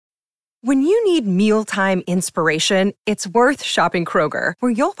When you need mealtime inspiration, it's worth shopping Kroger,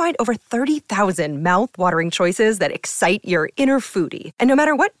 where you'll find over 30,000 mouth-watering choices that excite your inner foodie. And no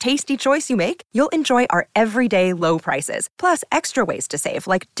matter what tasty choice you make, you'll enjoy our everyday low prices, plus extra ways to save,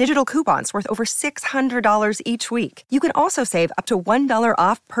 like digital coupons worth over $600 each week. You can also save up to $1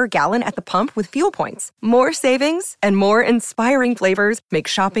 off per gallon at the pump with fuel points. More savings and more inspiring flavors make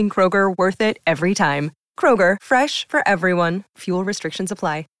shopping Kroger worth it every time. Kroger, fresh for everyone. Fuel restrictions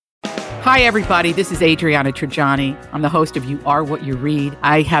apply. Hi, everybody. This is Adriana Trajani. I'm the host of You Are What You Read.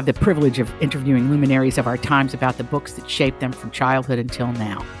 I have the privilege of interviewing luminaries of our times about the books that shaped them from childhood until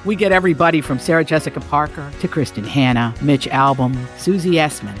now. We get everybody from Sarah Jessica Parker to Kristen Hanna, Mitch Albom, Susie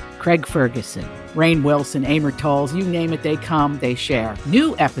Essman, Craig Ferguson, Rainn Wilson, Amor Tolls, you name it, they come, they share.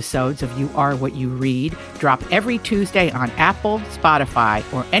 New episodes of You Are What You Read drop every Tuesday on Apple, Spotify,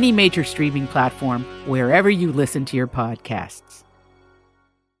 or any major streaming platform wherever you listen to your podcasts.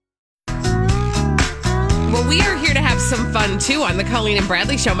 Well, we are here to have some fun, too, on the Colleen and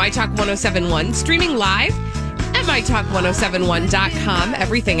Bradley Show, My Talk 1071, streaming live at MyTalk1071.com.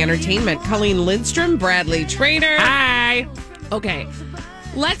 Everything Entertainment. Colleen Lindstrom, Bradley Traynor. Hi. Okay,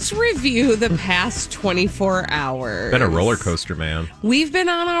 let's review the past 24 hours. Been a roller coaster, man. We've been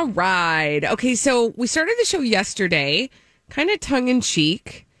on a ride. Okay, so we started the show yesterday, kind of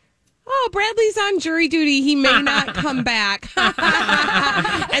tongue-in-cheek. Oh, Bradley's on jury duty. He may not come back.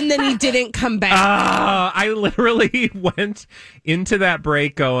 And then he didn't come back. I literally went into that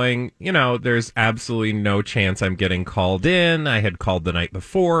break going, there's absolutely no chance I'm getting called in. I had called the night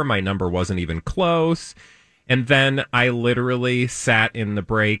before. My number wasn't even close. And then I literally sat in the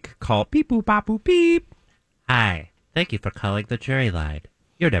break, called beep, boop, bop, boop, beep. Hi. Thank you for calling the jury line.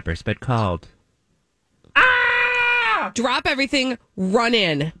 Your number's been called. Drop everything, run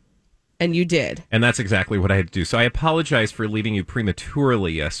in. And you did. And that's exactly what I had to do. So I apologize for leaving you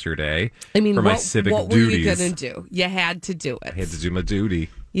prematurely yesterday for my civic duties. What were you going to do? You had to do it. I had to do my duty.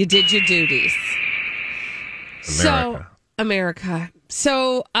 You did your duties. America.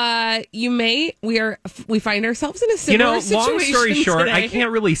 So, we find ourselves in a similar situation long story short, today. I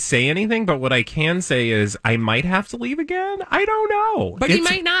can't really say anything, but what I can say is I might have to leave again. I don't know. But you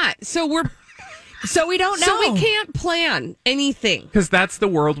might not. So we don't know. So we can't plan anything. Because that's the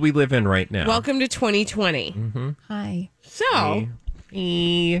world we live in right now. Welcome to 2020. Mm-hmm. Hi. So,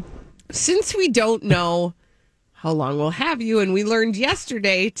 since we don't know how long we'll have you, and we learned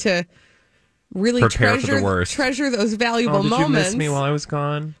yesterday to really treasure those valuable moments. Did you miss me while I was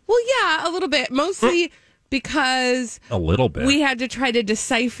gone? Well, yeah, a little bit. Mostly because a little bit. We had to try to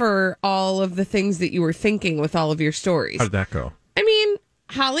decipher all of the things that you were thinking with all of your stories. How did that go? I mean,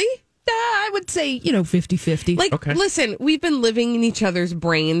 Holly? I would say, 50-50. Listen, we've been living in each other's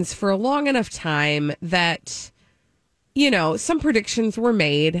brains for a long enough time that, some predictions were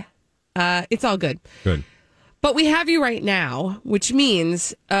made. It's all good. Good. But we have you right now, which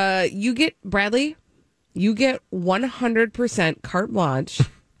means Bradley, you get 100% carte blanche,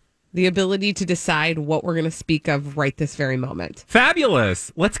 the ability to decide what we're going to speak of right this very moment.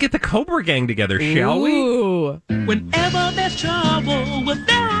 Fabulous. Let's get the Cobra Gang together, shall we? Whenever there's trouble, we're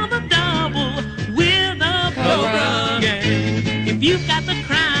there on the double. We're the Cobra Gang. If you've got the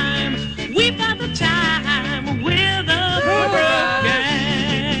crime, we've got the time. We're the Cobra Gang.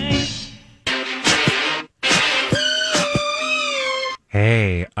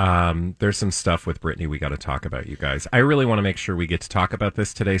 Hey, there's some stuff with Brittany we got to talk about, you guys. I really want to make sure we get to talk about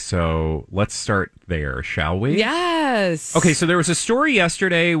this today, so let's start there, shall we? Yes. Okay, so there was a story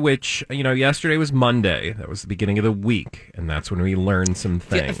yesterday, which, yesterday was Monday. That was the beginning of the week, and that's when we learned some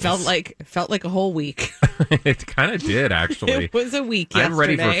things. It felt like a whole week. It kind of did, actually. It was a week yesterday. I'm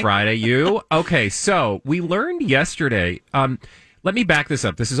ready for Friday. You? Okay, so we learned yesterday... let me back this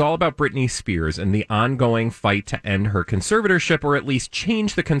up. This is all about Britney Spears and the ongoing fight to end her conservatorship, or at least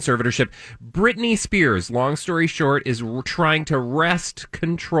change the conservatorship. Britney Spears, long story short, is trying to wrest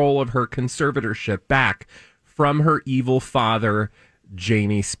control of her conservatorship back from her evil father,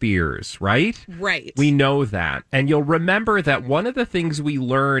 Jamie Spears, right? Right. We know that. And you'll remember that one of the things we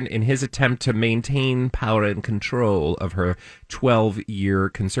learned in his attempt to maintain power and control of her 12-year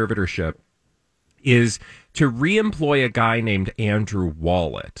conservatorship is to re-employ a guy named Andrew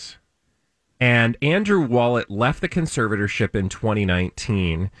Wallet. And Andrew Wallet left the conservatorship in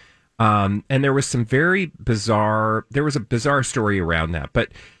 2019. And there was a bizarre story around that.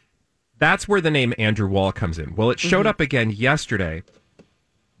 But that's where the name Andrew Wallet comes in. Well, it showed up again yesterday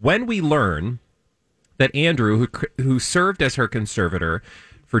when we learn that Andrew, who served as her conservator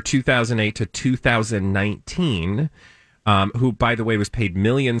for 2008 to 2019, who, by the way, was paid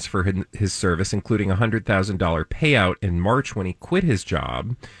millions for his service, including a $100,000 payout in March when he quit his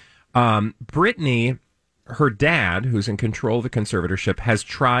job. Brittany, her dad, who's in control of the conservatorship, has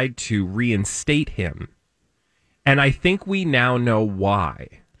tried to reinstate him. And I think we now know why.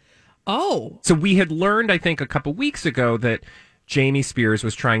 Oh. So we had learned, I think, a couple weeks ago that Jamie Spears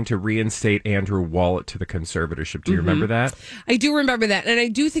was trying to reinstate Andrew Wallet to the conservatorship. Do you remember that? I do remember that. And I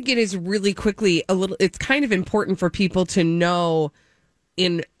do think it is really quickly it's kind of important for people to know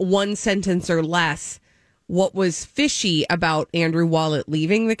in one sentence or less what was fishy about Andrew Wallet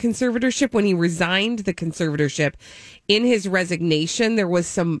leaving the conservatorship. When he resigned the conservatorship, in his resignation, there was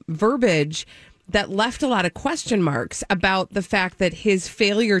some verbiage that left a lot of question marks about the fact that his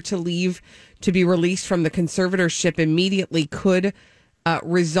failure to leave to be released from the conservatorship immediately could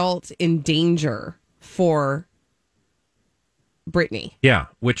result in danger for Brittany. Yeah,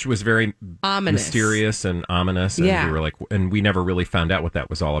 which was very ominous, mysterious and ominous. And we were like, and we never really found out what that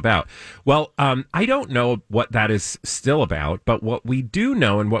was all about. Well, I don't know what that is still about, but what we do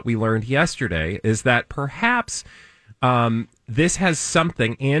know and what we learned yesterday is that perhaps this has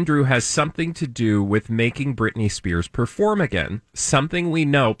something, Andrew has something to do with making Britney Spears perform again. Something we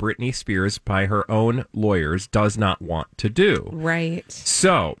know Britney Spears, by her own lawyers, does not want to do. Right.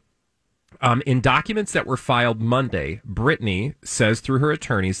 So, in documents that were filed Monday, Britney says through her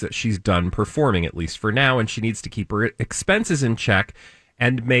attorneys that she's done performing, at least for now, and she needs to keep her expenses in check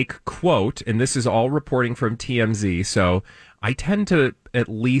and make, quote, and this is all reporting from TMZ, so I tend to at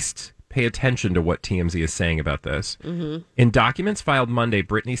least pay attention to what TMZ is saying about this. Mm-hmm. In documents filed Monday,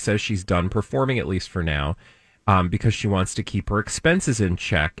 Britney says she's done performing, at least for now, because she wants to keep her expenses in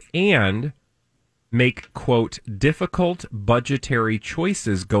check and make, quote, difficult budgetary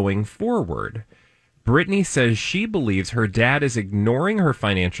choices going forward. Britney says she believes her dad is ignoring her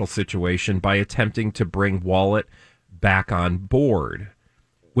financial situation by attempting to bring Wallet back on board.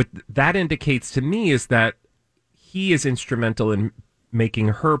 What that indicates to me is that he is instrumental in making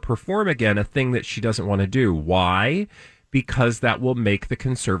her perform again, a thing that she doesn't want to do. Why? Because that will make the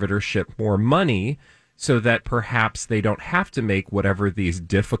conservatorship more money so that perhaps they don't have to make whatever these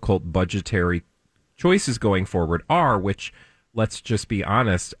difficult budgetary choices going forward are, which, let's just be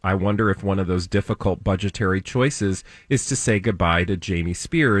honest, I wonder if one of those difficult budgetary choices is to say goodbye to Jamie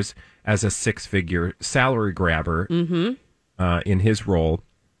Spears as a six-figure salary grabber in his role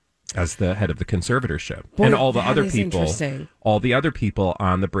as the head of the conservatorship. Boy, and all the other people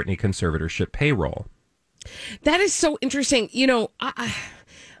on the Britney conservatorship payroll. That is so interesting. You know,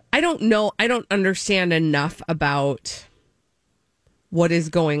 I don't know. I don't understand enough about what is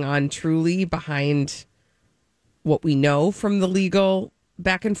going on truly behind what we know from the legal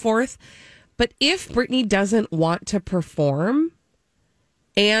back and forth. But if Britney doesn't want to perform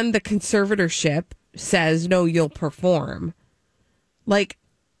and the conservatorship says, no, you'll perform, like,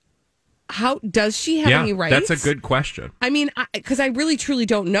 how does she have any rights? That's a good question. I mean, because I really truly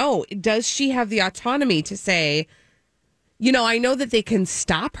don't know. Does she have the autonomy to say, you know, I know that they can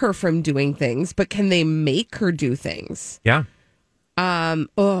stop her from doing things, but can they make her do things? Yeah.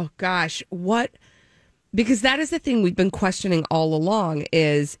 Oh gosh, what? Because that is the thing we've been questioning all along,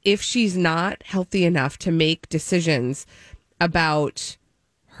 is if she's not healthy enough to make decisions about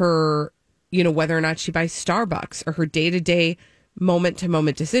her, you know, whether or not she buys Starbucks or her day-to-day,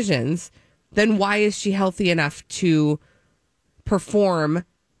 moment-to-moment decisions, then why is she healthy enough to perform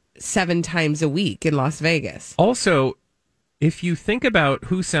 7 times a week in Las Vegas? Also, if you think about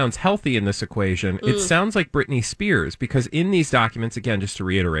who sounds healthy in this equation, it sounds like Britney Spears, because in these documents, again, just to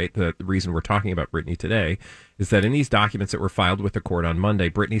reiterate, the reason we're talking about Britney today is that in these documents that were filed with the court on Monday,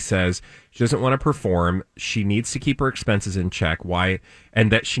 Britney says she doesn't want to perform, she needs to keep her expenses in check,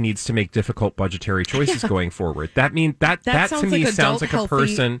 and that she needs to make difficult budgetary choices going forward. That to me sounds like a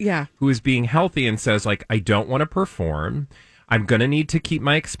person who is being healthy and says, like, I don't want to perform. I'm going to need to keep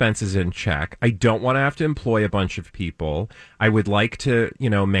my expenses in check. I don't want to have to employ a bunch of people. I would like to, you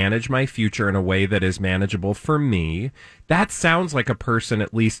know, manage my future in a way that is manageable for me. That sounds like a person,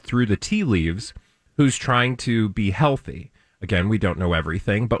 at least through the tea leaves, who's trying to be healthy. Again, we don't know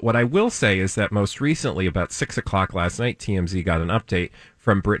everything, but what I will say is that most recently, about 6 o'clock last night, TMZ got an update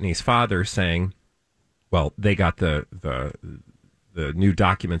from Britney's father saying, well, they got the new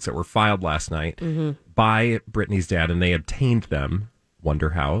documents that were filed last night by Britney's dad, and they obtained them.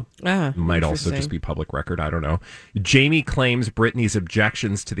 Wonder how. Might also just be public record. I don't know. Jamie claims Britney's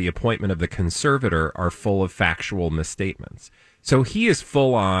objections to the appointment of the conservator are full of factual misstatements. So he is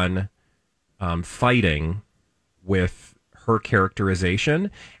full on fighting with her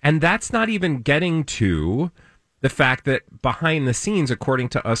characterization. And that's not even getting to the fact that behind the scenes, according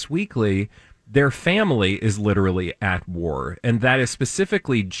to Us Weekly, their family is literally at war. And that is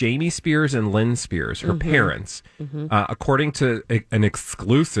specifically Jamie Spears and Lynn Spears, her parents. According to an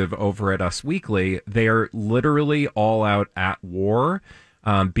exclusive over at Us Weekly, they are literally all out at war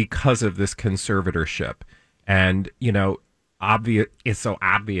because of this conservatorship. And, you know, it's so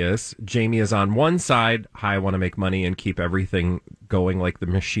obvious. Jamie is on one side, I want to make money and keep everything going like the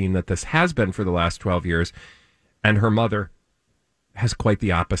machine that this has been for the last 12 years. And her mother has quite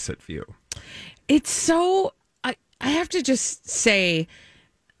the opposite view. It's so, I have to just say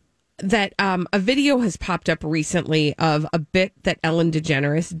that a video has popped up recently of a bit that Ellen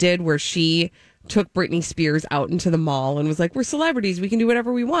DeGeneres did where she took Britney Spears out into the mall and was like, we're celebrities, we can do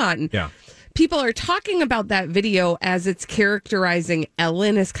whatever we want. And yeah. People are talking about that video as it's characterizing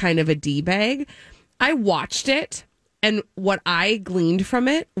Ellen as kind of a D-bag. I watched it, and what I gleaned from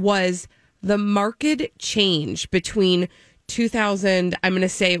it was the marked change between 2000, I'm going to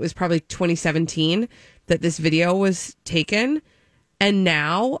say it was probably 2017 that this video was taken, and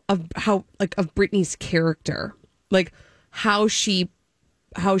now of how, like, of Britney's character, like how she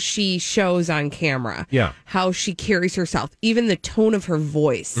shows on camera, how she carries herself, even the tone of her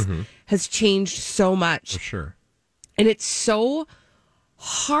voice has changed so much. For sure. And it's so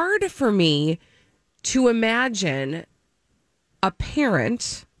hard for me to imagine a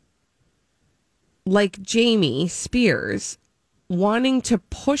parent like Jamie Spears wanting to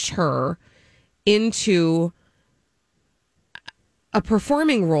push her into a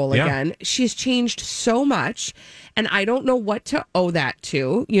performing role again. She's changed so much, and I don't know what to owe that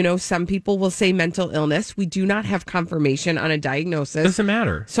to. You know, some people will say mental illness. We do not have confirmation on a diagnosis. Doesn't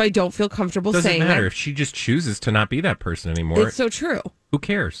matter. So I don't feel comfortable saying Doesn't matter that. if she just chooses to not be that person anymore. It's so true. Who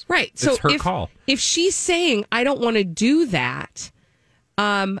cares? Right. It's So her call. If she's saying, I don't want to do that,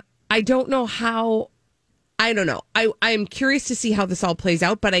 I don't know how. I don't know. I'm curious to see how this all plays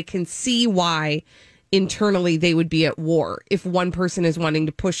out, but I can see why internally they would be at war if one person is wanting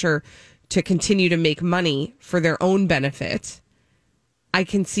to push her to continue to make money for their own benefit. I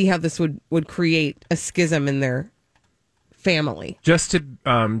can see how this would create a schism in their family. Just to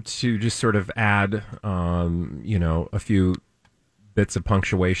just sort of add, a few bits of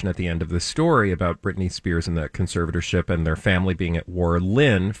punctuation at the end of the story about Britney Spears and the conservatorship and their family being at war.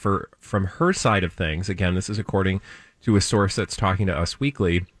 Lynn, from her side of things, again, this is according to a source that's talking to Us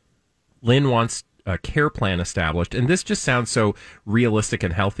Weekly, Lynn wants a care plan established, and this just sounds so realistic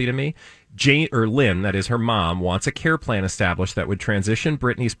and healthy to me. Lynn, that is her mom, wants a care plan established that would transition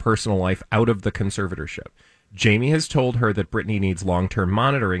Britney's personal life out of the conservatorship. Jamie has told her that Britney needs long-term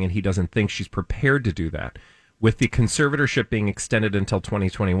monitoring, and he doesn't think she's prepared to do that. With the conservatorship being extended until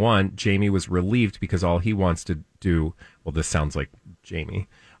 2021, Jamie was relieved because all he wants to do, well, this sounds like Jamie,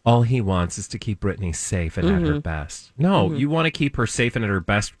 all he wants is to keep Britney safe and at her best. No, you want to keep her safe and at her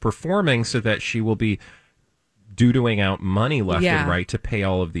best performing so that she will be doodling out money left and right to pay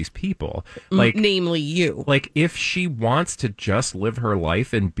all of these people. Like, namely you. Like, if she wants to just live her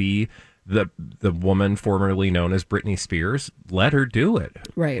life and be the woman formerly known as Britney Spears, let her do it.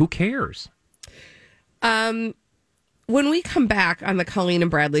 Right. Who cares? When we come back on the Colleen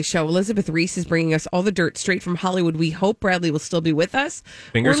and Bradley show, Elizabeth Reese is bringing us all the dirt straight from Hollywood. We hope Bradley will still be with us.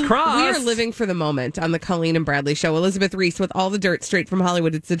 Fingers crossed. We are living for the moment on the Colleen and Bradley show. Elizabeth Reese with all the dirt straight from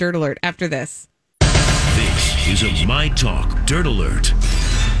Hollywood. It's the Dirt Alert after this. This is a My Talk Dirt Alert.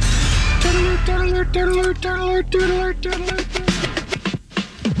 Dirt Alert, Dirt Alert, Dirt Alert, Dirt Alert, Dirt Alert, Dirt Alert.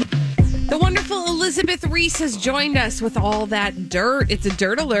 The wonderful Elizabeth Reese has joined us with all that dirt. It's a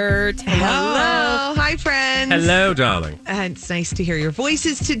Dirt Alert. Hello. Hi, friends. Hello, darling. It's nice to hear your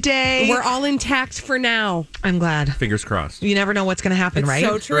voices today. We're all intact for now. I'm glad. Fingers crossed. You never know what's going to happen, It's right?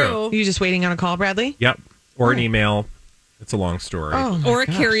 so true. You just waiting on a call, Bradley? Yep. Or an email. It's a long story. Oh, Or a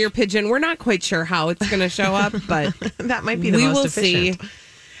carrier pigeon. We're not quite sure how it's going to show up, but that might be the we most will efficient. see.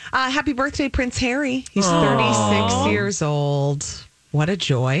 Happy birthday, Prince Harry. He's 36 years old. What a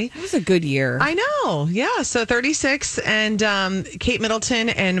joy. It was a good year. I know. Yeah. So 36. And Kate Middleton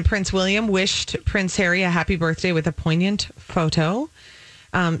and Prince William wished Prince Harry a happy birthday with a poignant photo.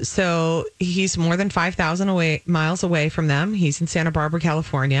 So he's more than 5,000 miles away from them. He's in Santa Barbara,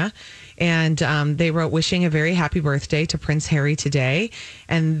 California. And they wrote, wishing a very happy birthday to Prince Harry today.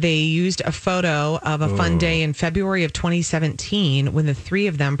 And they used a photo of a fun day in February of 2017 when the three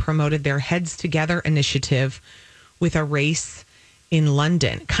of them promoted their Heads Together initiative with a race in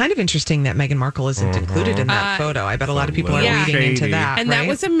London. Kind of interesting that Meghan Markle isn't included in that photo. I bet a lot of people are reading into that. And that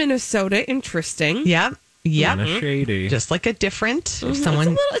was in Minnesota. Interesting. Yep. Kinda shady. Just like a different, if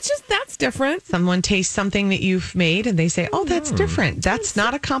someone, It's just, that's different. someone tastes something that you've made and they say, oh, that's different. That's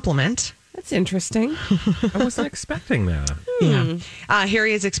not a compliment. That's interesting. I wasn't expecting that. Yeah.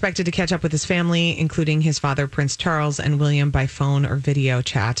 Harry is expected to catch up with his family, including his father, Prince Charles, and William by phone or video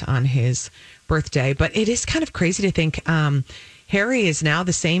chat on his birthday. But it is kind of crazy to think Harry is now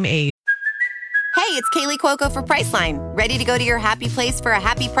the same age. Hey, it's Kaylee Cuoco for Priceline. Ready to go to your happy place for a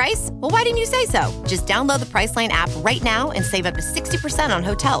happy price? Well, why didn't you say so? Just download the Priceline app right now and save up to 60% on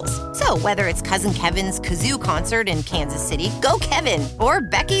hotels. So whether it's Cousin Kevin's Kazoo Concert in Kansas City, go Kevin, or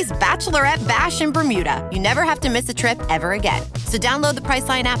Becky's Bachelorette Bash in Bermuda, you never have to miss a trip ever again. So download the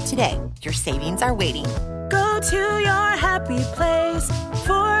Priceline app today. Your savings are waiting. Go to your happy place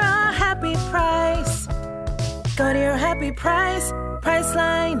for a happy price. Go to your happy price,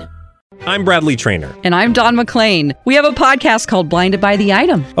 Priceline. I'm Bradley Trainer. And I'm Don McClain. We have a podcast called Blinded by the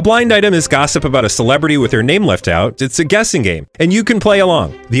Item. A blind item is gossip about a celebrity with their name left out. It's a guessing game, and you can play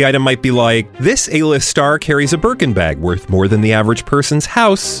along. The item might be like, this A-list star carries a Birkin bag worth more than the average person's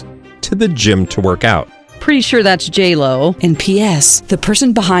house to the gym to work out. Pretty sure that's J-Lo. And P.S. the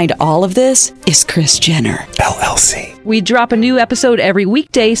person behind all of this is Kris Jenner, LLC. We drop a new episode every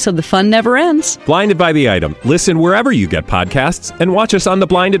weekday so the fun never ends. Blinded by the Item. Listen wherever you get podcasts and watch us on the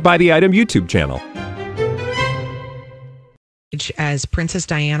Blinded by the Item YouTube channel. As Princess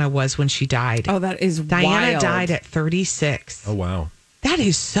Diana was when she died. Oh, that is Diana wild. died at 36. Oh, wow. That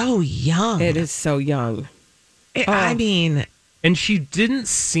is so young. It is so young. I mean... And she didn't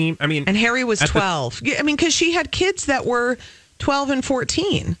seem, And Harry was 12. I mean, because she had kids that were 12 and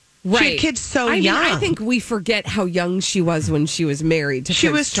 14. Right. She had kids so I mean, young. I think we forget how young she was when she was married to she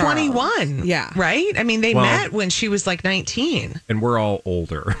Prince was Charles. 21. Yeah. Right? I mean, they met when she was like 19. And we're all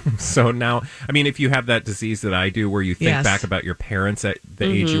older. So now, I mean, if you have that disease that I do where you think back about your parents at the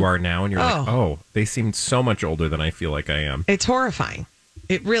age you are now and you're like, oh, they seemed so much older than I feel like I am. It's horrifying.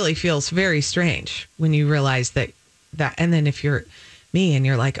 It really feels very strange when you realize that, and then if you're me and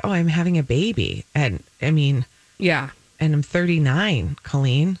you're like, oh, I'm having a baby. And I mean, yeah. And I'm 39,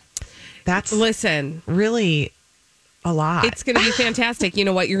 Colleen. That's really a lot. It's going to be fantastic. You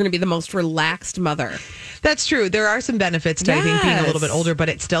know what? You're going to be the most relaxed mother. That's true. There are some benefits to I think being a little bit older, but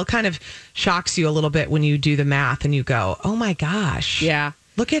it still kind of shocks you a little bit when you do the math and you go, oh my gosh. Yeah.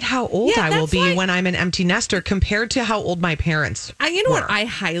 Look at how old I will be when I'm an empty nester compared to how old my parents You know were. what I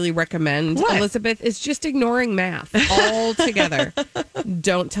highly recommend, What? Elizabeth, is just ignoring math altogether.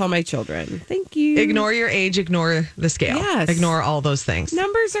 Don't tell my children. Thank you. Ignore your age, ignore the scale. Yes. Ignore all those things.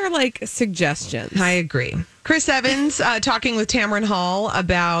 Numbers are like suggestions. I agree. Chris Evans talking with Tamron Hall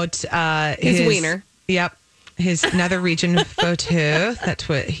about his wiener. Yep. His nether region photo. That's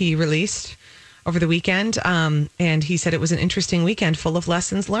what he released over the weekend. And he said it was an interesting weekend full of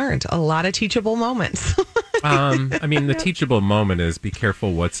lessons learned. A lot of teachable moments. I mean, the teachable moment is be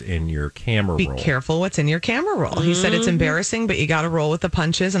careful what's in your camera roll. Be careful what's in your camera roll. He said it's embarrassing, but you got to roll with the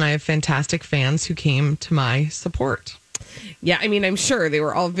punches. And I have fantastic fans who came to my support. Yeah, I mean, I'm sure they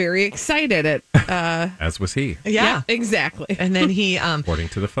were all very excited at... As was he. Yeah, exactly. And then he... according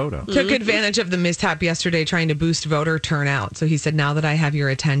to the photo. Took advantage of the mishap yesterday trying to boost voter turnout. So he said, now that I have your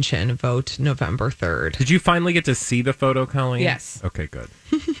attention, vote November 3rd. Did you finally get to see the photo, Colleen? Yes. Okay, good.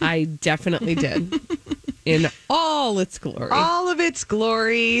 I definitely did. In all its glory. All of its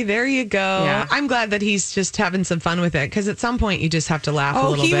glory. There you go. Yeah. I'm glad that he's just having some fun with it because at some point you just have to laugh a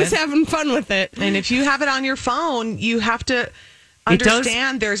little bit. Oh, he was having fun with it. And if you have it on your phone, you have to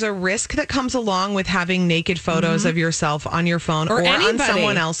understand there's a risk that comes along with having naked photos of yourself on your phone or on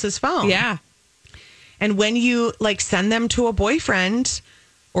someone else's phone. Yeah. And when you send them to a boyfriend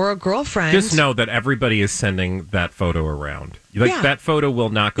or a girlfriend, just know that everybody is sending that photo around. That photo will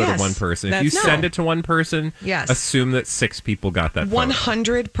not go to one person. If you send it to one person, assume that 6 people got that photo.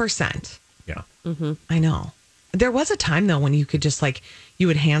 100%. Yeah. Mm-hmm. I know. There was a time, though, when you could just you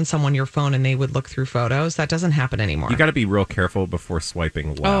would hand someone your phone and they would look through photos. That doesn't happen anymore. You got to be real careful before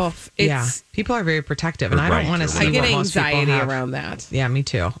swiping left. People are very protective, and I don't want to see I get what most people anxiety have. around that. Yeah, me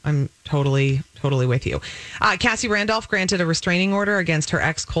too. I'm totally with you. Cassie Randolph granted a restraining order against her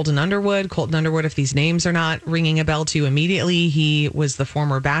ex, Colton Underwood. Colton Underwood, if these names are not ringing a bell to you immediately, he was the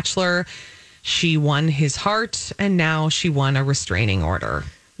former Bachelor. She won his heart, and now she won a restraining order.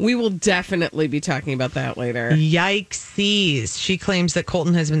 We will definitely be talking about that later. Yikesies. She claims that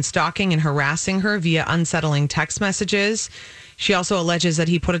Colton has been stalking and harassing her via unsettling text messages. She also alleges that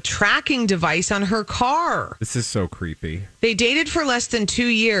he put a tracking device on her car. This is so creepy. They dated for less than 2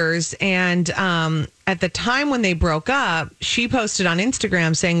 years. And at the time when they broke up, she posted on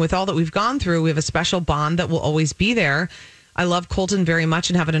Instagram saying, with all that we've gone through, we have a special bond that will always be there. I love Colton very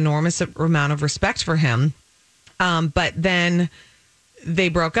much and have an enormous amount of respect for him. But then they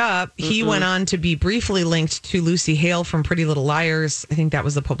broke up. He went on to be briefly linked to Lucy Hale from Pretty Little Liars. I think that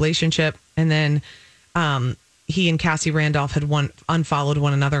was the publicationship. And then he and Cassie Randolph had unfollowed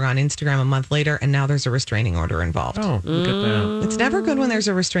one another on Instagram a month later, and now there's a restraining order involved. Oh, look at that. It's never good when there's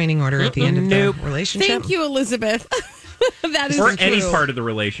a restraining order at the end of the relationship. Thank you, Elizabeth. That is or true. any part of the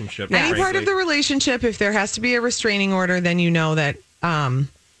relationship. Any part of the relationship, if there has to be a restraining order, then you know that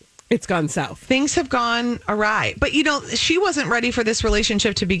it's gone south. Things have gone awry. But she wasn't ready for this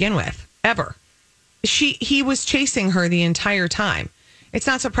relationship to begin with, ever. He was chasing her the entire time. It's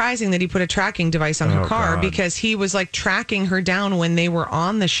not surprising that he put a tracking device on her car because he was like tracking her down when they were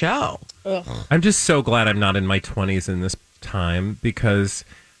on the show. Ugh. I'm just so glad I'm not in my 20s in this time because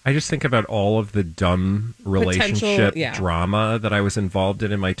I just think about all of the dumb relationship drama that I was involved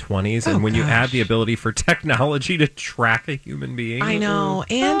in my 20s. And when you add the ability for technology to track a human being. I know.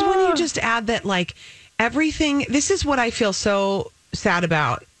 And when you just add that, like, everything, this is what I feel so sad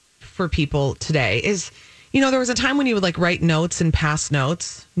about for people today is, there was a time when you would like write notes and pass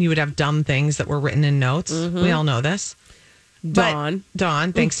notes. And you would have dumb things that were written in notes. Mm-hmm. We all know this. Dawn,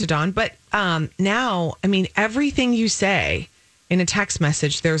 thanks to Dawn. But now, I mean, everything you say in a text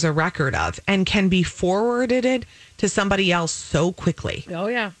message, there's a record of and can be forwarded to somebody else so quickly. Oh,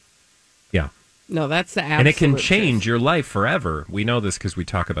 yeah. Yeah. No, that's the absolute and it can change truth. your life forever. We know this because we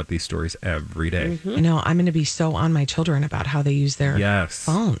talk about these stories every day. Mm-hmm. I know. I'm going to be so on my children about how they use their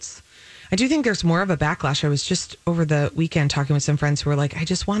phones. I do think there's more of a backlash. I was just over the weekend talking with some friends who were like, I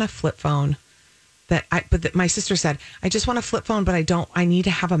just want a flip phone. My sister said, I just want a flip phone, but I need to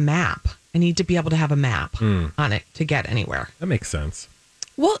have a map. I need to be able to have a map on it to get anywhere. That makes sense.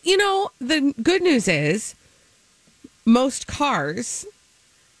 Well, the good news is most cars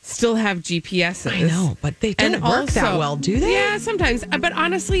still have GPSs. I know, but they don't work that well, do they? Yeah, sometimes. But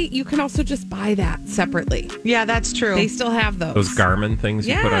honestly, you can also just buy that separately. Yeah, that's true. They still have those. Those Garmin things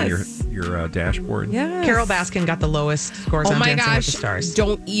you put on your dashboard. Yes. Carol Baskin got the lowest scores on Dancing with the Stars.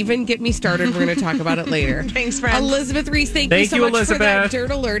 Don't even get me started. We're going to talk about it later. Thanks, friends. Elizabeth Reese, thank you so much Elizabeth. for that Dirt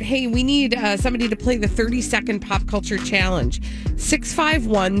Alert. Hey, we need somebody to play the 30-second pop culture challenge.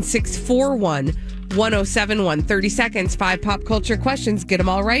 651-641-1071. 30 seconds, 5 pop culture questions. Get them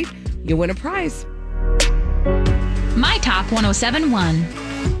all right. You win a prize. My Talk 1071.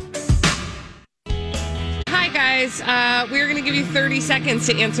 Hi, guys. We're going to give you 30 seconds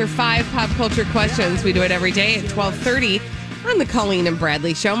to answer 5 pop culture questions. We do it every day at 12:30 on the Colleen and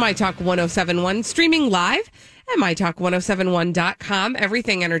Bradley Show. My Talk 1071, streaming live at mytalk1071.com.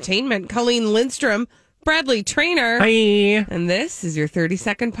 Everything Entertainment. Colleen Lindstrom, Bradley Trainer. Hi. And this is your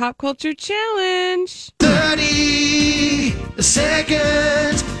 30-second pop culture challenge. 30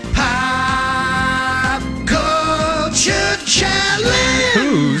 seconds pop culture challenge.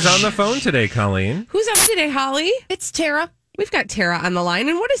 Who's on the phone today, Colleen? Who's up today, Holly? It's Tara. We've got Tara on the line.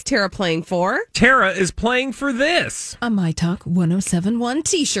 And what is Tara playing for? Tara is playing for this. A My Talk 1071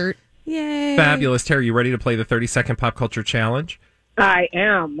 t-shirt. Yay. Fabulous. Tara, you ready to play the 30-second pop culture challenge? I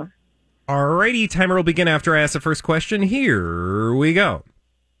am. Alrighty, timer will begin after I ask the first question. Here we go.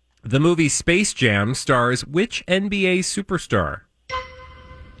 The movie Space Jam stars which NBA superstar?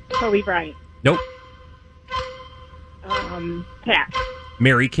 Kobe Bryant. Nope. Pat.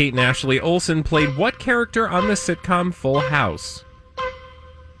 Mary-Kate and Ashley Olsen played what character on the sitcom Full House?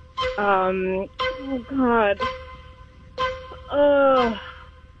 Oh, God.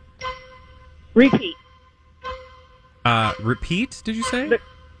 Repeat. Repeat, did you say?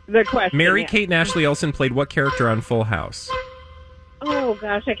 The question. Mary-Kate and Ashley Olsen played what character on Full House? Oh,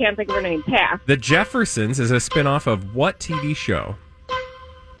 gosh, I can't think of her name. Pass. The Jeffersons is a spin-off of what TV show?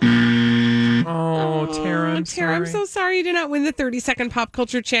 Oh, Tara, I'm Tara, I'm so sorry you did not win the 30-second pop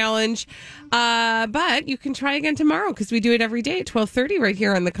culture challenge. But you can try again tomorrow because we do it every day at 12:30 right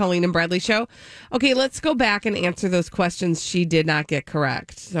here on the Colleen and Bradley Show. Okay, let's go back and answer those questions she did not get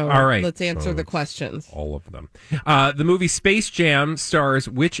correct. So all right, let's answer the questions. All of them. The movie Space Jam stars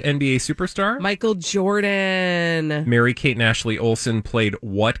which NBA superstar? Michael Jordan. Mary-Kate and Ashley Olsen played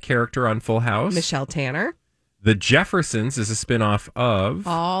what character on Full House? Michelle Tanner. The Jeffersons is a spin-off of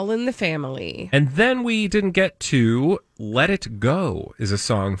All in the Family. And then we didn't get to Let It Go is a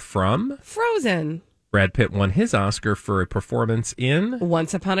song from Frozen. Brad Pitt won his Oscar for a performance in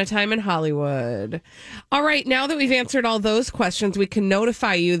Once Upon a Time in Hollywood. All right, now that we've answered all those questions, we can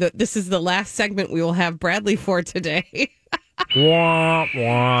notify you that this is the last segment we will have Bradley for today. Womp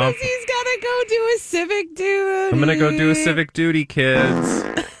womp. Because he's got to go do a civic duty. I'm going to go do a civic duty, kids.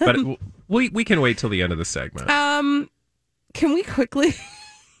 But we can wait till the end of the segment. Can we quickly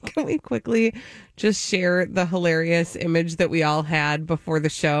Can we quickly just share the hilarious image that we all had before the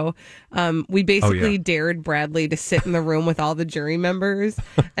show? We basically dared Bradley to sit in the room with all the jury members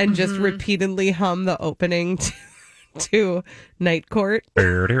and just repeatedly hum the opening to Night Court.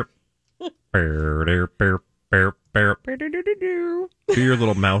 Do your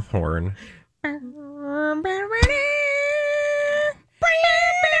little mouth horn.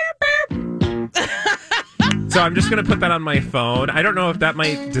 So I'm just going to put that on my phone. I don't know if that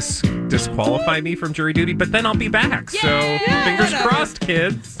might disqualify me from jury duty, but then I'll be back. So fingers crossed,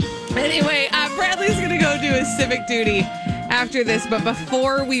 kids. Anyway, Bradley's going to go do his civic duty after this, but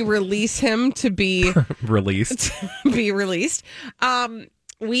before we release him to be released,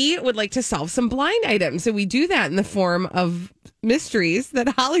 we would like to solve some blind items. So we do that in the form of mysteries that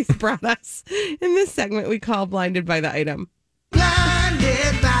Holly's brought us in this segment we call Blinded by the Item.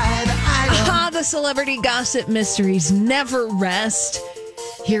 Blinded by the item. The celebrity gossip mysteries never rest.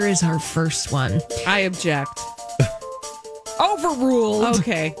 Here is our first one. I object. Overruled.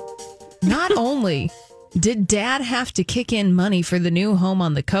 Okay. Not only did Dad have to kick in money for the new home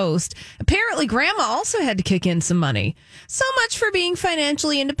on the coast, apparently Grandma also had to kick in some money. So much for being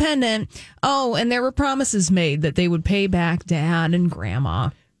financially independent. Oh, and there were promises made that they would pay back Dad and Grandma.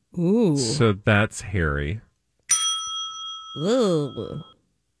 Ooh. So that's Harry. Ooh.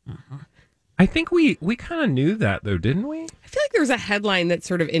 I think we kind of knew that, though, didn't we? I feel like there was a headline that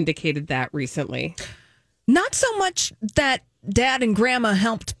sort of indicated that recently. Not so much that Dad and Grandma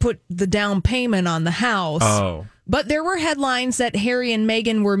helped put the down payment on the house. Oh. But there were headlines that Harry and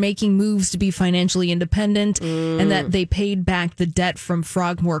Meghan were making moves to be financially independent and that they paid back the debt from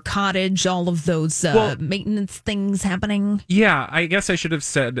Frogmore Cottage, all of those maintenance things happening. Yeah, I guess I should have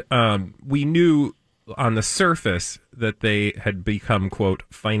said we knew on the surface that they had become, quote,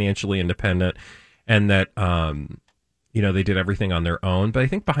 financially independent and that, they did everything on their own. But I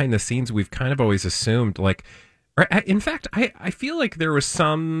think behind the scenes, we've kind of always assumed, in fact, I feel like there was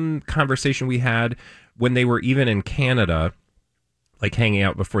some conversation we had when they were even in Canada, like hanging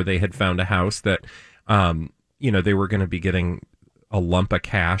out before they had found a house that, they were going to be getting a lump of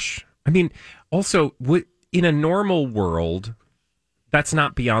cash. I mean, also, in a normal world, that's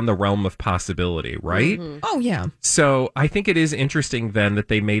not beyond the realm of possibility, right? Mm-hmm. Oh, yeah. So I think it is interesting then that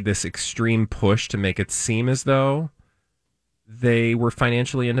they made this extreme push to make it seem as though they were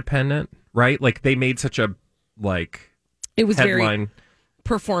financially independent, right? Like they made such a it was headline. Very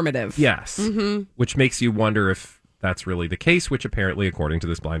performative. Yes. Mm-hmm. Which makes you wonder if that's really the case, which apparently, according to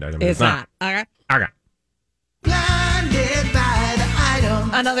this blind item, it's is not. Okay. Blinded by the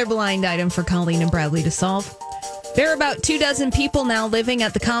item. Another blind item for Colleen and Bradley to solve. There are about 24 people now living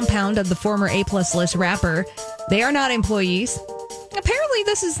at the compound of the former A-plus list rapper. They are not employees. Apparently,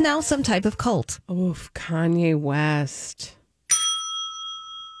 this is now some type of cult. Oof, Kanye West.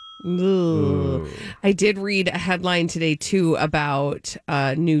 Ooh. I did read a headline today, too, about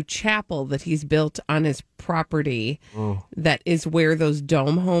a new chapel that he's built on his property that is where those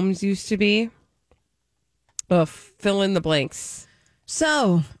dome homes used to be. Fill in the blanks.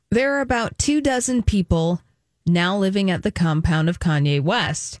 So, there are about 24 people now living at the compound of Kanye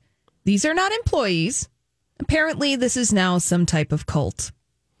West. These are not employees. Apparently, this is now some type of cult.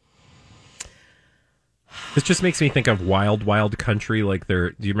 This just makes me think of Wild Wild Country.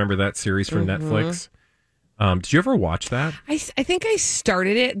 Do you remember that series from Netflix? Did you ever watch that? I think I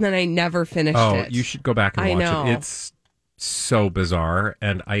started it and then I never finished it. Oh, you should go back and watch know. it. It's so bizarre,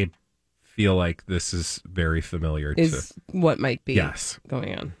 and I feel like this is very familiar is what might be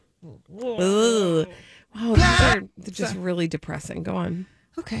going on. Ugh. Wow, they're just really depressing. Go on.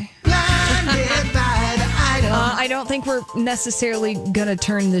 Okay. I don't think we're necessarily going to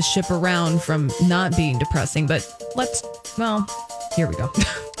turn this ship around from not being depressing, but here we go.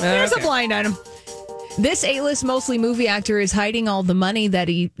 Here's a blind item. This A-list, mostly movie actor, is hiding all the money that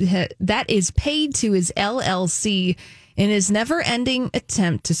that is paid to his LLC in his never-ending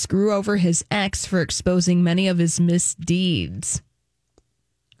attempt to screw over his ex for exposing many of his misdeeds.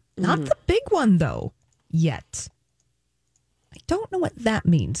 Not the big one, though, yet. I don't know what that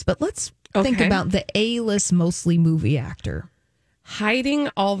means, but let's think about the A-list, mostly movie actor. Hiding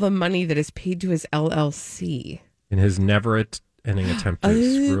all the money that is paid to his LLC. In his never-ending attempt to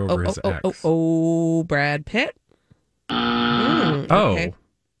screw over his ex. Brad Pitt? Johnny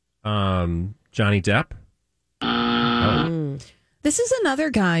Depp? This is another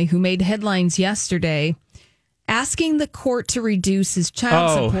guy who made headlines yesterday asking the court to reduce his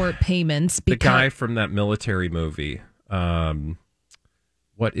child support payments. The guy from that military movie.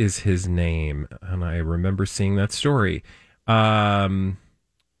 What is his name? And I remember seeing that story. What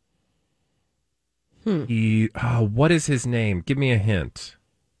is his name? Give me a hint.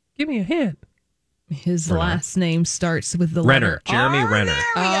 Give me a hint. His last name starts with the Renner. letter Jeremy R. Renner.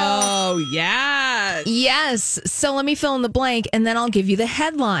 Oh, yes. Yes. So let me fill in the blank, and then I'll give you the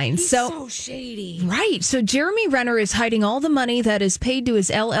headline. He's so shady. Right. So Jeremy Renner is hiding all the money that is paid to his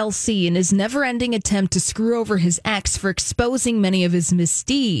LLC in his never-ending attempt to screw over his ex for exposing many of his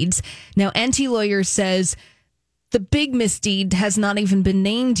misdeeds. Now, NT Lawyer says the big misdeed has not even been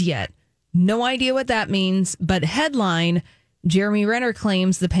named yet. No idea what that means, but headline, Jeremy Renner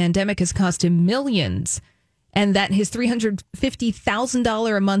claims the pandemic has cost him millions and that his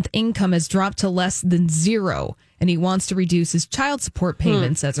 $350,000 a month income has dropped to less than zero, and he wants to reduce his child support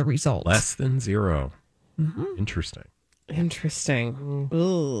payments as a result. Less than zero. Interesting.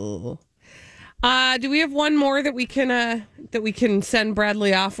 Ooh. Do we have one more that we can send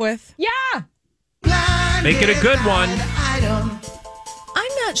Bradley off with? Yeah. Make it a good one.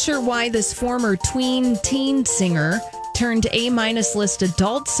 I'm not sure why this former tween teen singer turned A-minus list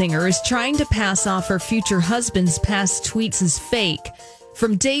adult singer is trying to pass off her future husband's past tweets as fake.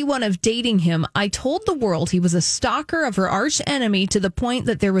 From day one of dating him, I told the world he was a stalker of her arch enemy to the point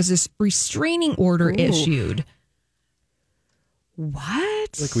that there was a restraining order issued.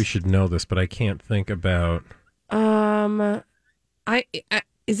 What? Like we should know this, but I can't think about.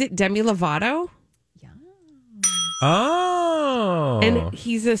 Is it Demi Lovato? Oh. And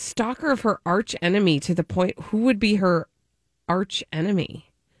he's a stalker of her arch enemy to the point, who would be her arch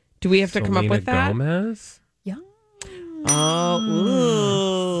enemy? Do we have to come up with that? Gomez? Yeah.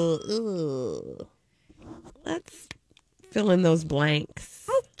 Oh, ooh. Let's fill in those blanks.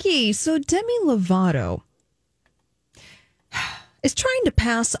 Okay, so Demi Lovato is trying to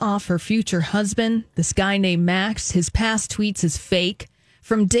pass off her future husband, this guy named Max, his past tweets as fake.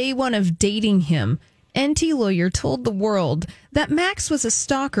 From day one of dating him, NT Lawyer told the world that Max was a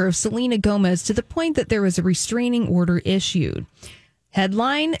stalker of Selena Gomez to the point that there was a restraining order issued.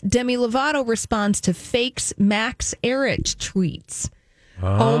 Headline, Demi Lovato responds to fakes Max Erich tweets.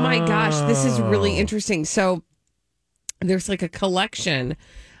 Oh my gosh, this is really interesting. So there's like a collection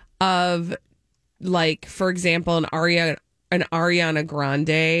of, like, for example, an Ariana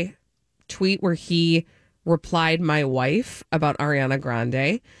Grande tweet where he replied "my wife" about Ariana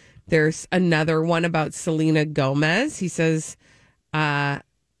Grande. There's another one about Selena Gomez. He says, "Marry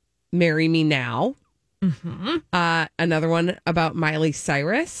me now." Mm-hmm. Another one about Miley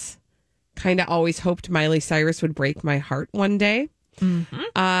Cyrus. Kind of always hoped Miley Cyrus would break my heart one day.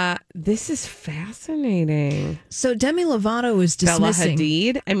 Mm-hmm. This is fascinating. So Demi Lovato is dismissing Bella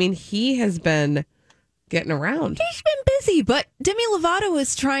Hadid. I mean, he has been getting around. He's been busy, but Demi Lovato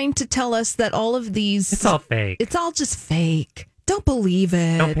is trying to tell us that all of these... It's all fake. It's all just fake. Don't believe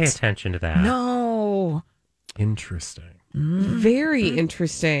it. Don't pay attention to that. No. Interesting. Very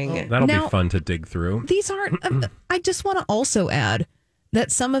interesting. That'll Now, be fun to dig through. These aren't... I just want to also add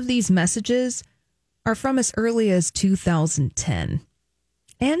that some of these messages are from as early as 2010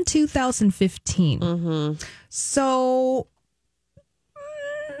 and 2015. Mm-hmm. So...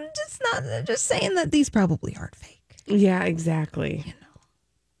 just saying that these probably aren't fake. Yeah, exactly. You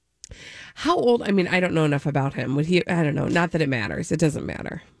know. How old? I mean, I don't know enough about him. Would he? I don't know. Not that it matters. It doesn't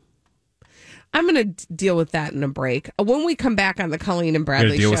matter. I'm going to deal with that in a break. When we come back on the Colleen and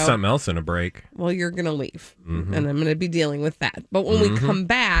Bradley deal show, with something else in a break. Well, you're going to leave, and I'm going to be dealing with that. But when we come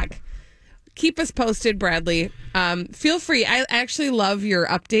back, keep us posted, Bradley. Feel free. I actually love your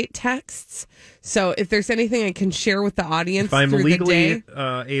update texts. So if there's anything I can share with the audience if I'm through legally the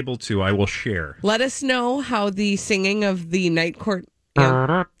day, able to, I will share. let us know how the singing of the Night Court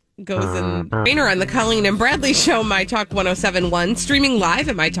goes in Rainer on the Colleen and Bradley Show, My Talk 1071, streaming live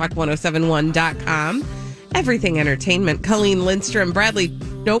at mytalk1071.com. Everything Entertainment. Colleen Lindstrom, Bradley.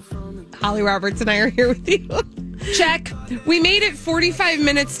 Nope. Holly Roberts and I are here with you. Check. We made it 45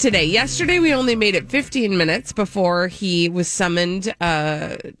 minutes today. Yesterday, we only made it 15 minutes before he was summoned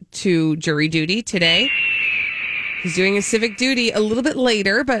to jury duty. Today, he's doing his civic duty a little bit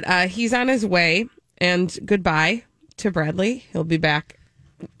later, but he's on his way. And goodbye to Bradley. He'll be back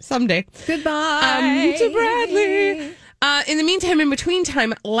someday. Goodbye to Bradley. In the meantime, in between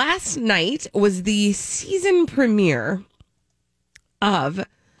time, last night was the season premiere of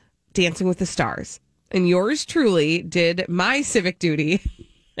Dancing with the Stars. And yours truly did my civic duty,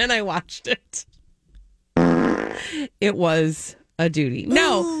 and I watched it. It was a duty.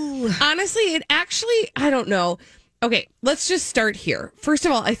 No, honestly, it actually, I don't know. Okay, let's just start here. First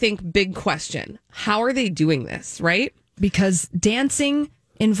of all, I think big question. How are they doing this, right? Because dancing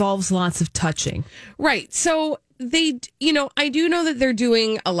involves lots of touching. Right. So they, I do know that they're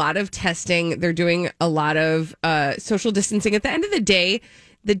doing a lot of testing. They're doing a lot of social distancing. At the end of the day,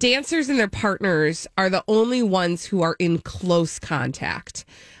 the dancers and their partners are the only ones who are in close contact.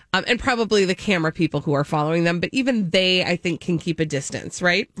 and probably the camera people who are following them. But even they, I think, can keep a distance,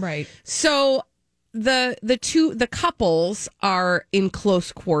 right? Right. So the couples are in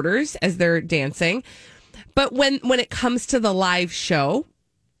close quarters as they're dancing. But when it comes to the live show,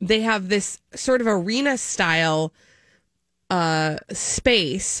 they have this sort of arena style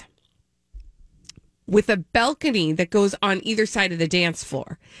space with a balcony that goes on either side of the dance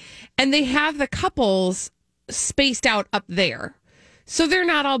floor. And they have the couples spaced out up there. So they're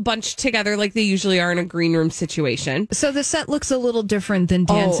not all bunched together like they usually are in a green room situation. So the set looks a little different than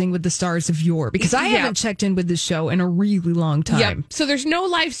Dancing with the Stars of yore, because I haven't checked in with the show in a really long time. Yep. So there's no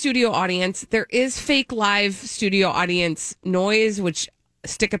live studio audience. There is fake live studio audience noise, which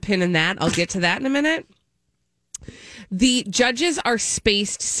stick a pin in that. I'll get to that in a minute. The judges are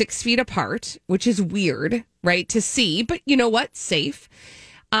spaced 6 feet apart, which is weird, right, to see. But you know what? Safe.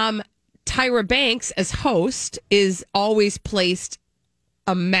 Tyra Banks, as host, is always placed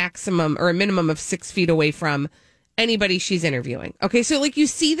a maximum or a minimum of 6 feet away from anybody she's interviewing. Okay, so like you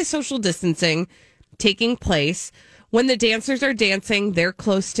see the social distancing taking place. When the dancers are dancing, they're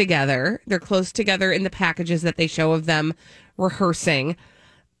close together. They're close together in the packages that they show of them rehearsing.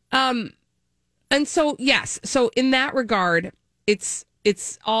 And so, yes, so in that regard, it's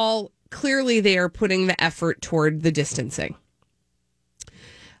all clearly they are putting the effort toward the distancing.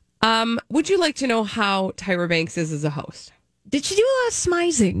 Would you like to know how Tyra Banks is as a host? Did she do a lot of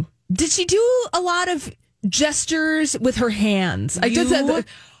smizing? Did she do a lot of gestures with her hands? I did that.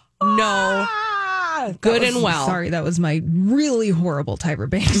 No. Good and well. Sorry, that was my really horrible Tyra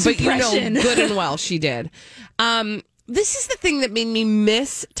Banks impression. You know, good and well she did. This is the thing that made me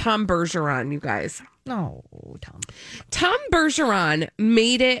miss Tom Bergeron, you guys. No, Tom. Tom Bergeron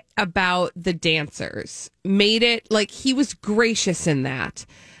made it about the dancers. Made it like he was gracious in that.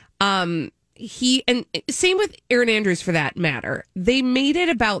 He and same with Erin Andrews for that matter. They made it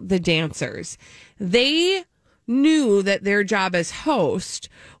about the dancers. They knew that their job as host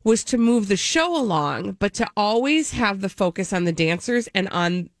was to move the show along, but to always have the focus on the dancers and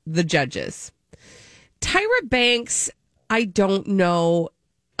on the judges. Tyra Banks, I don't know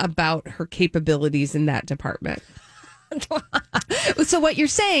about her capabilities in that department. So what you're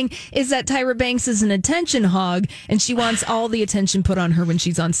saying is that Tyra Banks is an attention hog and she wants all the attention put on her when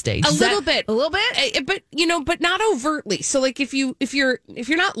she's on stage. A little bit, but but not overtly. So like if you're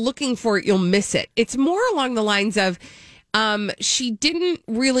not looking for it, you'll miss it. It's more along the lines of she didn't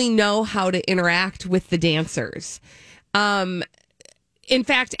really know how to interact with the dancers. In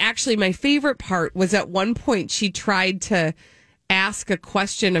fact, actually, my favorite part was at one point she tried to ask a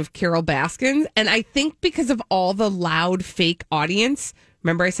question of Carol Baskin, and I think because of all the loud fake audience,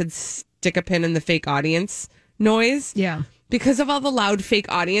 remember I said stick a pin in the fake audience noise? Yeah. Because of all the loud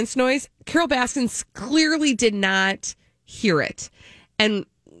fake audience noise, Carol Baskin clearly did not hear it and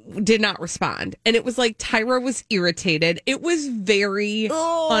did not respond. And it was like Tyra was irritated. It was very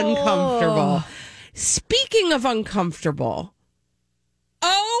uncomfortable. Speaking of uncomfortable,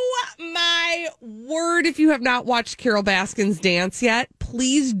 oh my word, if you have not watched Carol Baskin's dance yet,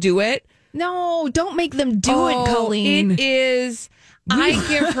 please do it. No, don't make them do it, Colleen. It is, I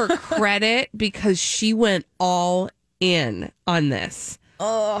give her credit because she went all in on this.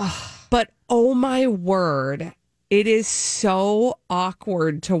 But oh my word, it is so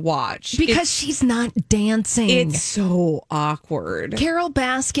awkward to watch. Because she's not dancing. It's so awkward. Carol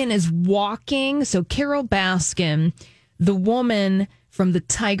Baskin is walking. So Carol Baskin, the woman from the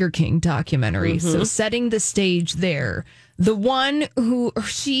Tiger King documentary. Mm-hmm. So setting the stage there. The one who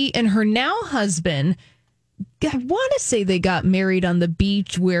she and her now husband, I want to say they got married on the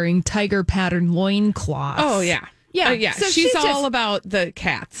beach wearing tiger pattern loincloths. Oh, yeah. Yeah. So she's all about the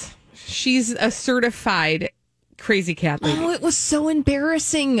cats. She's a certified crazy cat lady. Oh, it was so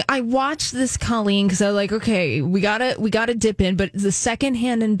embarrassing. I watched this, Colleen, because I was like, okay, we gotta dip in, but the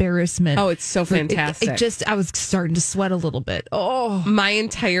secondhand embarrassment. Oh, it's so fantastic. It just, I was starting to sweat a little bit. Oh, my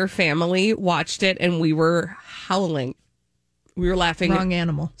entire family watched it and we were howling. We were laughing. Wrong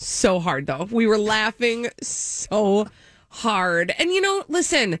animal. So hard though. We were laughing so hard. And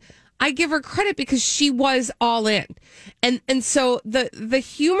listen, I give her credit because she was all in. And so the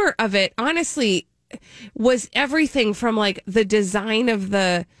humor of it, honestly, was everything from like the design of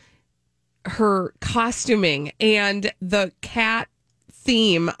her costuming and the cat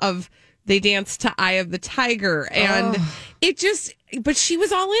theme of they danced to Eye of the Tiger, and but she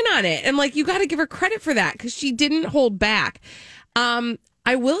was all in on it, and like you got to give her credit for that because she didn't hold back.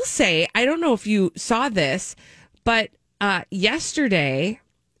 I will say, I don't know if you saw this, but yesterday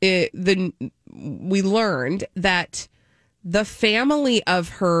we learned that the family of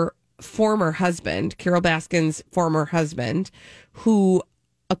her former husband, Carol Baskin's former husband, who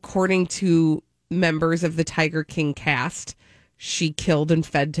according to members of the Tiger King cast, she killed and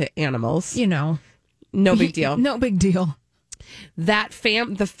fed to animals. No big deal. No big deal. That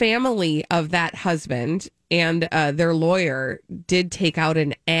the family of that husband and their lawyer did take out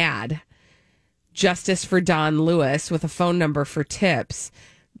an ad, Justice for Don Lewis, with a phone number for tips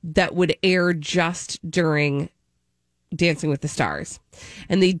that would air just during Dancing with the Stars.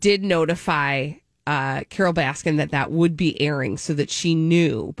 And they did notify Carol Baskin that would be airing so that she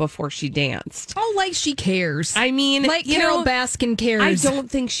knew before she danced. Oh, like she cares. I mean, like Carol Baskin cares. I don't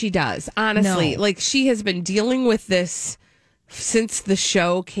think she does, honestly. No. Like, she has been dealing with this since the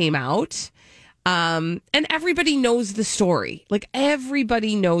show came out. And everybody knows the story. Like,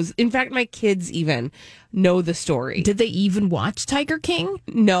 everybody knows. In fact, my kids even know the story. Did they even watch Tiger King?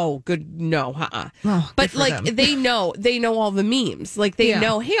 No. Oh, but like them. they know all the memes. Like, they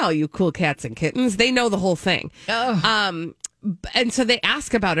know, hey, all you cool cats and kittens. They know the whole thing. Oh. And so they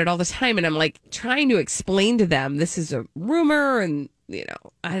ask about it all the time, and I'm like trying to explain to them this is a rumor, and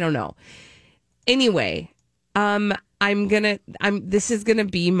I don't know. Anyway, this is gonna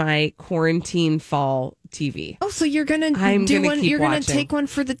be my quarantine fall TV. Oh, so you're gonna You're gonna take one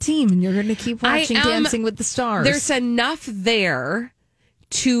for the team, and you're gonna keep watching Dancing with the Stars. There's enough there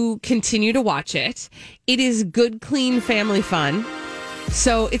to continue to watch it. It is good, clean family fun.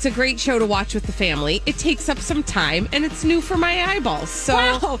 So it's a great show to watch with the family. It takes up some time, and it's new for my eyeballs. So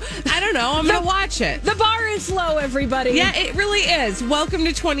wow. I don't know. I'm going to watch it. The bar is low, everybody. Yeah, it really is. Welcome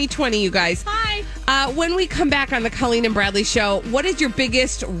to 2020, you guys. Hi. When we come back on the Colleen and Bradley Show, what is your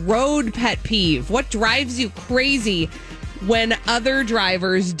biggest road pet peeve? What drives you crazy when other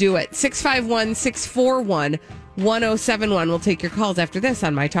drivers do it? 651-641-1071. We'll take your calls after this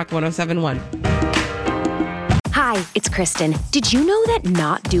on My Talk 1071. Hi, it's Kristen. Did you know that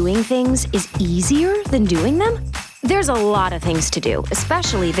not doing things is easier than doing them? There's a lot of things to do,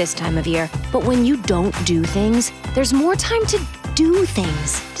 especially this time of year. But when you don't do things, there's more time to do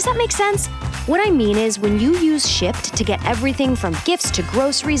things. Does that make sense? What I mean is, when you use Shipt to get everything from gifts to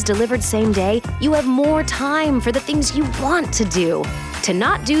groceries delivered same day, you have more time for the things you want to do. To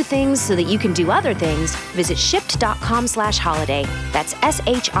not do things so that you can do other things, visit shipt.com/holiday. That's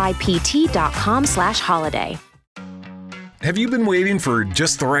SHIPT.com/holiday. Have you been waiting for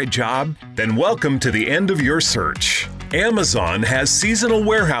just the right job? Then welcome to the end of your search. Amazon has seasonal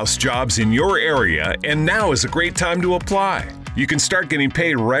warehouse jobs in your area, and now is a great time to apply. You can start getting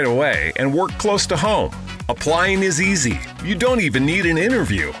paid right away and work close to home. Applying is easy. You don't even need an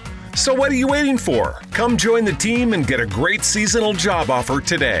interview. So what are you waiting for? Come join the team and get a great seasonal job offer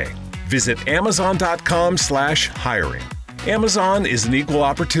today. Visit Amazon.com/hiring. Amazon is an equal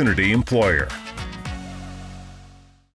opportunity employer.